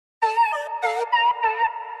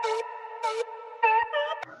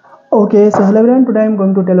Okay, so hello everyone, today I am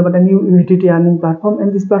going to tell about a new USDT earning platform,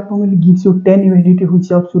 and this platform will gives you 10 USDT which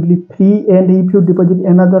is absolutely free, and if you deposit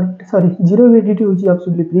 0 USDT which is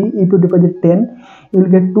absolutely free. If you deposit 10, you will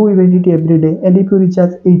get 2 USDT every day, and if you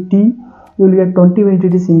recharge 80, you will get 20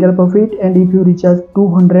 USDT single profit, and if you recharge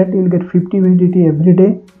 200, you will get 50 USDT every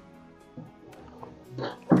day.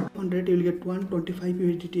 100, you will get 125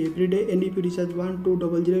 USDT every day, and if you recharge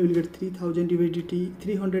 1200, you will get 3000 USDT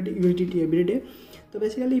 300 USDT every day. So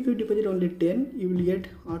basically, if you deposit only 10, you will get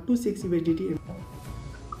 260 USDT.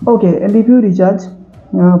 Okay, and if you recharge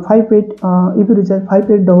 5800,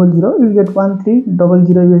 you will get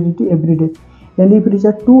 1300 USDT every day, and if you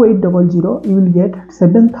recharge 2800, you will get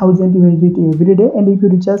 7000 USDT every day, and if you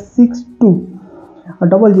recharge 6200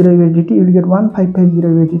 USDT, you will get 1550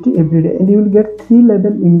 USDT every day, and you will get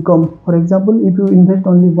 3-level income. For example, if you invest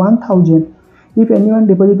only 1000, if anyone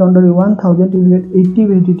deposit under 1000, you will get 80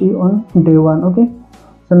 USDT on day 1. Okay,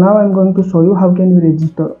 so now I am going to show you how can you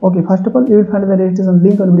register. Okay, first of all, you will find the registration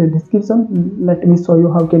link on the description. Let me show you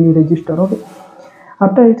how can you register. Okay,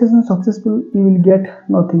 after registration successful, you will get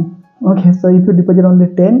nothing. Okay, so if you deposit only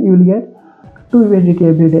 10, you will get 2 USDT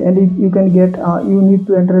every day, and if you can get you need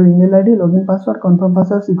to enter your email ID, login password, confirm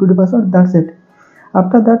password, security password. That's it.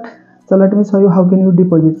 After that, so let me show you how can you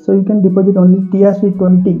deposit. So you can deposit only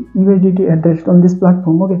TRC20 USDT address on this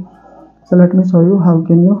platform. Okay, so let me show you how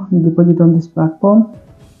can you deposit on this platform.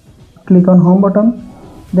 Click on home button,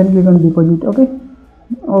 then click on deposit. Okay,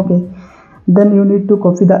 then you need to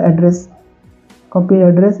copy the address,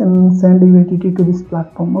 and send USDT to this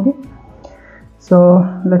platform. Okay, so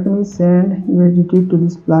let me send USDT to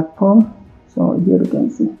this platform. So here you can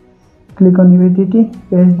see, click on USDT,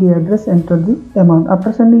 paste the address, enter the amount.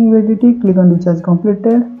 After sending USDT, click on recharge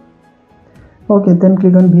completed. Okay, then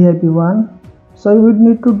click on VIP1. So you would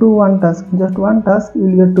need to do one task, just one task, you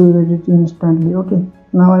will get 2 USDT instantly. Okay,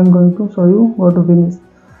 now I am going to show you how to finish.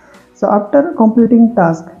 So after completing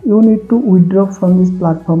task, you need to withdraw from this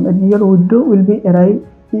platform, and your withdraw will be arrive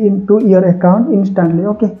into your account instantly.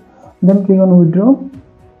 Okay, then click on withdraw,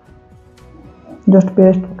 just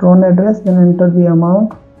paste Tron address, then enter the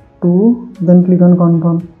amount then click on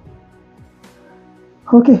confirm.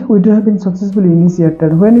 Okay, withdraw has been successfully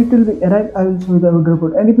initiated. When it will be arrived, I will show you the withdraw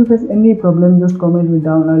code, and if you face any problem, just comment me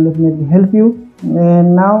down. I will definitely help you.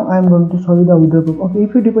 And now I am going to show you the withdraw proof. Okay,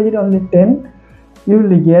 if you deposit only 10, you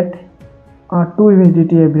will get 2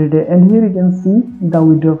 USDT every day, and here you can see the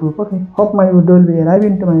withdraw proof. Okay, hope my withdraw will be arrive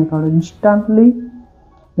into my account instantly,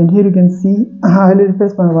 and here you can see I will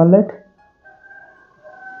refresh my wallet,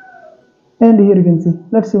 and here you can see.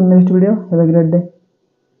 Let's see you in next video. Have a great day.